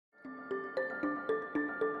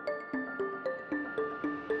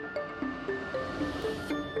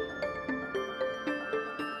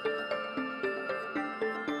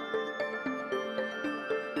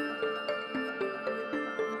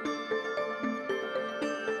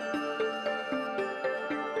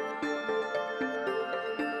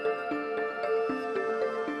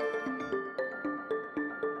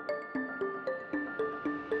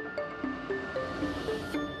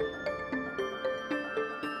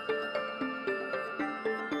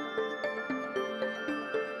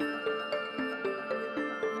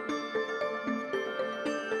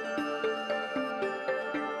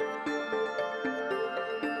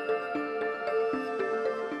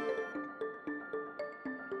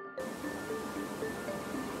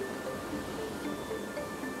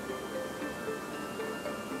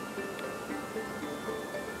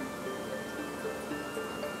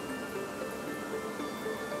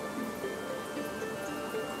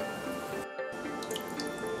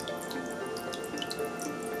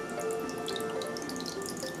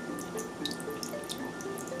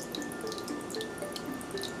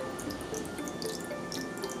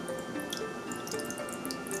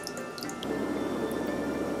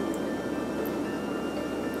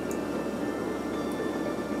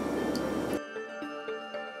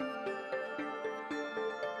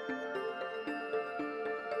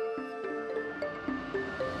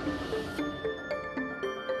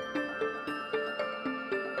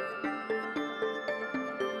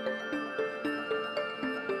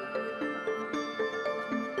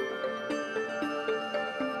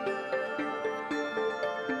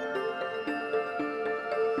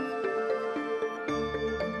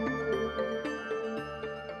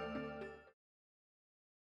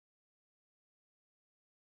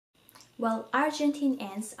Well, Argentine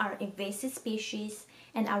ants are invasive species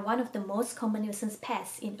and are one of the most common nuisance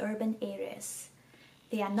pests in urban areas.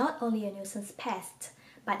 They are not only a nuisance pest,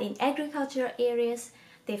 but in agricultural areas,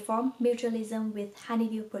 they form mutualism with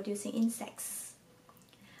honeydew-producing insects.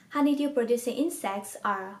 Honeydew-producing insects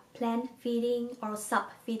are plant-feeding or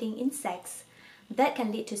sub-feeding insects that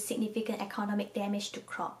can lead to significant economic damage to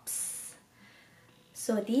crops.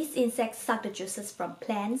 So these insects suck the juices from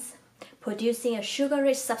plants, producing a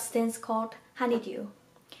sugar-rich substance called honeydew,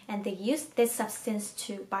 and they use this substance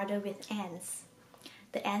to barter with ants.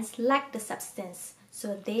 The ants lack the substance,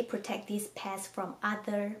 so they protect these pests from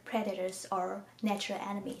other predators or natural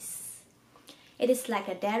enemies. It is like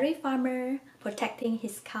a dairy farmer protecting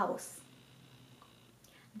his cows.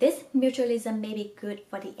 This mutualism may be good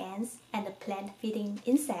for the ants and the plant-feeding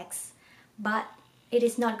insects, but it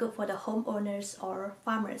is not good for the homeowners or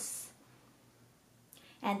farmers.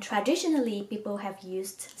 And traditionally, people have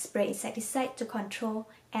used spray insecticide to control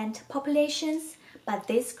ant populations, but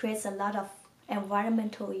this creates a lot of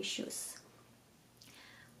environmental issues.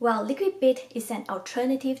 Well, liquid bait is an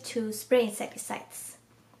alternative to spray insecticides.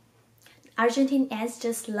 Argentine ants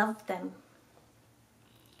just love them.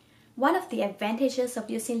 One of the advantages of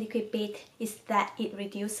using liquid bait is that it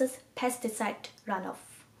reduces pesticide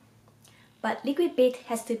runoff. But liquid bait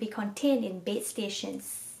has to be contained in bait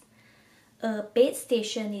stations. A bait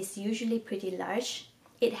station is usually pretty large.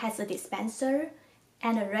 It has a dispenser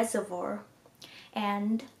and a reservoir,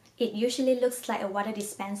 and it usually looks like a water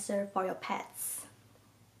dispenser for your pets.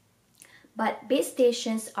 But bait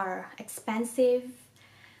stations are expensive,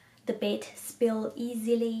 the bait spills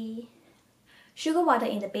easily, sugar water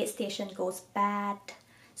in the bait station goes bad,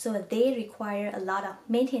 so they require a lot of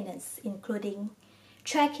maintenance, including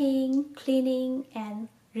tracking, cleaning, and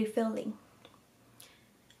refilling.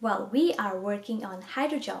 Well, we are working on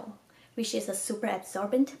hydrogel, which is a super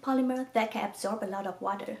absorbent polymer that can absorb a lot of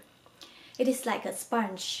water. It is like a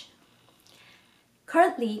sponge.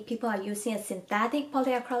 Currently, people are using a synthetic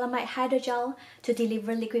polyacrylamide hydrogel to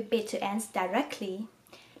deliver liquid bait to ants directly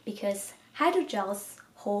because hydrogels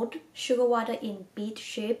hold sugar water in bead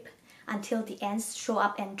shape until the ants show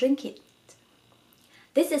up and drink it.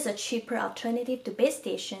 This is a cheaper alternative to bait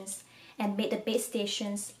stations and made the bait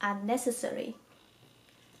stations unnecessary.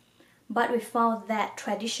 But we found that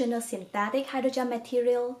traditional synthetic hydrogel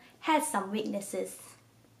material has some weaknesses.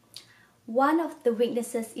 One of the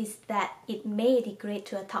weaknesses is that it may degrade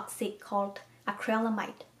to a toxic called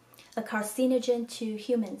acrylamide, a carcinogen to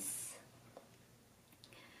humans.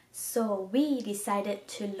 So we decided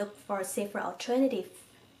to look for a safer alternative.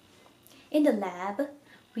 In the lab,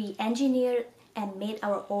 we engineered and made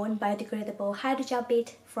our own biodegradable hydrogel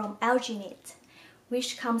bait from alginate,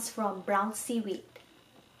 which comes from brown seaweed.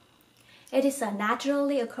 It is a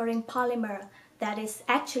naturally occurring polymer that is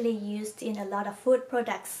actually used in a lot of food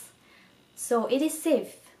products. So it is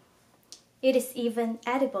safe. It is even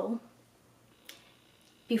edible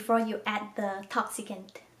before you add the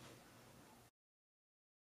toxicant.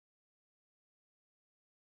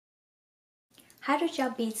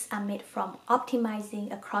 Hydrogel beads are made from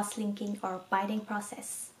optimizing a cross-linking or binding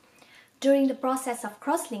process. During the process of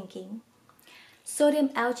cross-linking, sodium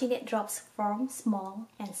alginate drops form small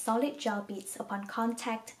and solid gel beads upon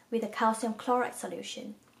contact with a calcium chloride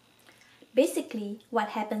solution. Basically, what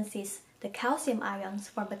happens is the calcium ions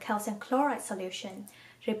from the calcium chloride solution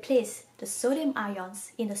replace the sodium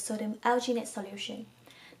ions in the sodium alginate solution.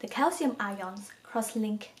 The calcium ions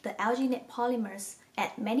cross-link the alginate polymers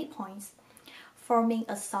at many points, forming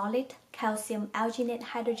a solid calcium alginate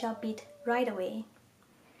hydrogel bead right away.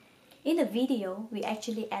 In the video, we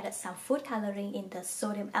actually added some food coloring in the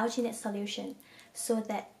sodium alginate solution so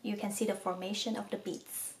that you can see the formation of the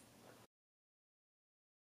beads.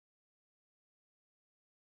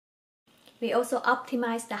 We also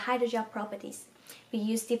optimized the hydrogel properties. We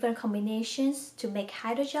used different combinations to make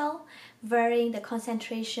hydrogel, varying the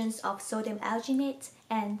concentrations of sodium alginate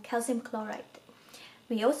and calcium chloride.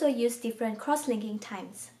 We also used different cross-linking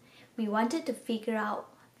times. We wanted to figure out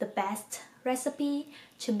the best recipe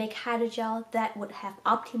to make hydrogel that would have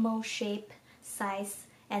optimal shape, size,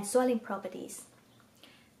 and swelling properties.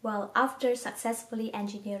 Well, after successfully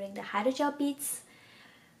engineering the hydrogel beads,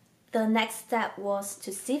 the next step was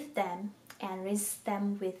to sieve them and rinse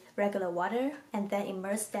them with regular water and then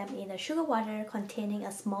immerse them in a sugar water containing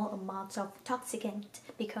a small amount of toxicant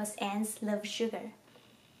because ants love sugar.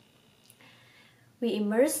 We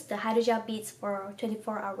immersed the hydrogel beads for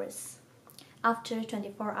 24 hours. After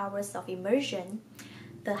 24 hours of immersion,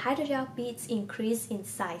 the hydrogel beads increase in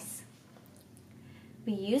size.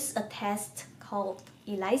 We used a test called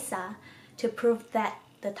ELISA to prove that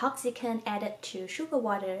the toxicant added to sugar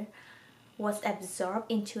water was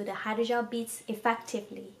absorbed into the hydrogel beads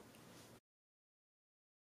effectively.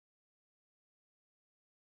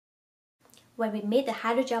 When we made the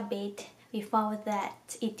hydrogel bead, we found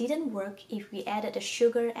that it didn't work if we added the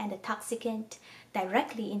sugar and the toxicant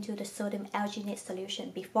directly into the sodium alginate solution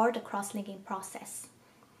before the cross-linking process.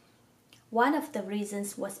 One of the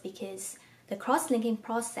reasons was because the cross-linking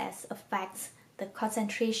process affects the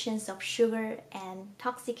concentrations of sugar and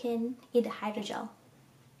toxicant in the hydrogel.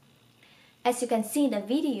 As you can see in the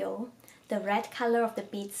video, the red color of the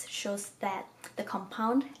beads shows that the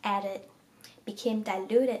compound added became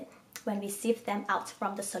diluted when we sieve them out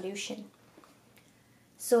from the solution.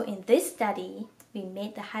 So in this study, we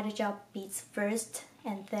made the hydrogel beads first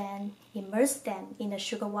and then immersed them in the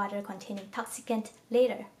sugar water containing toxicant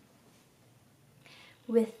later.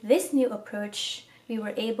 With this new approach, we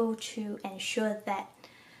were able to ensure that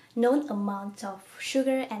known amounts of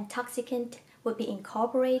sugar and toxicant would be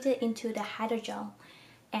incorporated into the hydrogel,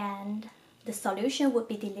 and the solution would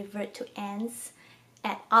be delivered to ants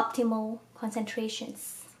at optimal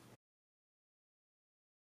concentrations.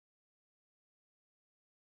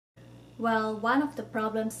 Well, one of the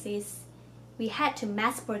problems is we had to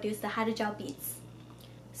mass produce the hydrogel beads.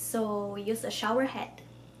 So we used a shower head.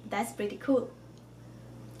 That's pretty cool.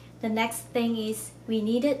 The next thing is we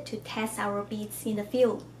needed to test our beads in the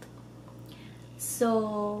field.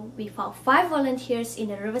 So we found 5 volunteers in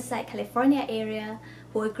the Riverside, California area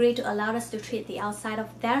who agreed to allow us to treat the outside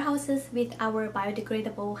of their houses with our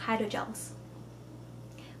biodegradable hydrogels.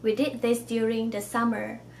 We did this during the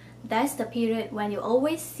summer. That's the period when you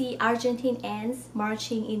always see Argentine ants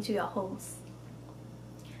marching into your homes.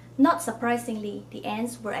 Not surprisingly, the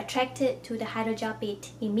ants were attracted to the hydrogel bead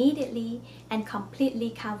immediately and completely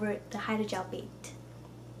covered the hydrogel bead.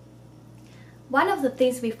 One of the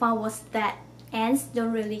things we found was that ants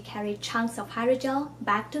don't really carry chunks of hydrogel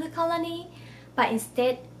back to the colony, but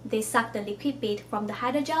instead they suck the liquid bead from the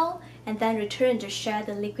hydrogel and then return to share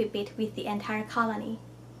the liquid bead with the entire colony.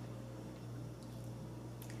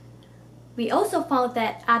 We also found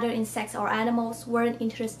that other insects or animals weren't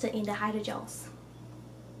interested in the hydrogels.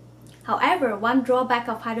 However, one drawback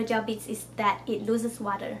of hydrogel beads is that it loses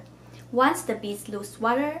water. Once the beads lose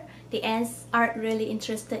water, the ants aren't really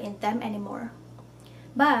interested in them anymore.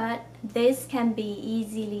 But this can be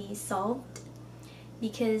easily solved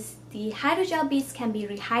because the hydrogel beads can be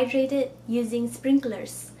rehydrated using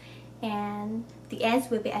sprinklers, and the ants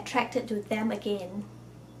will be attracted to them again.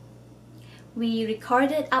 We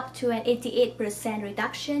recorded up to an 88%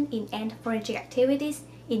 reduction in ant foraging activities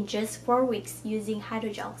in just 4 weeks using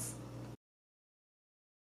hydrogels.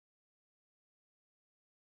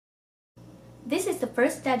 This is the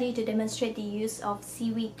first study to demonstrate the use of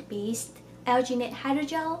seaweed-based alginate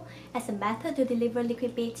hydrogel as a method to deliver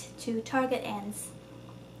liquid bait to target ants.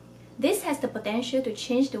 This has the potential to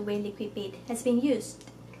change the way liquid bait has been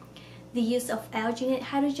used. The use of alginate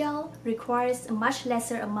hydrogel requires a much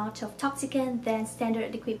lesser amount of toxicant than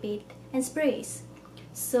standard liquid bait and sprays.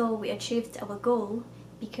 So we achieved our goal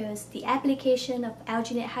because the application of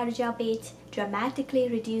alginate hydrogel bait dramatically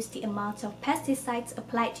reduced the amount of pesticides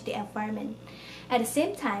applied to the environment. At the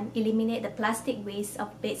same time, eliminate the plastic waste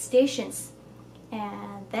of bait stations.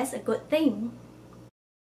 And that's a good thing.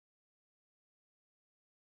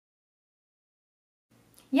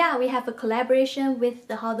 Yeah, we have a collaboration with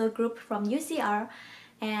the Hollow Group from UCR,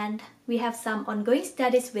 and we have some ongoing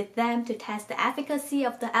studies with them to test the efficacy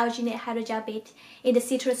of the alginate hydrogel bait in the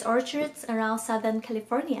citrus orchards around Southern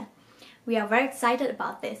California. We are very excited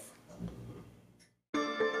about this.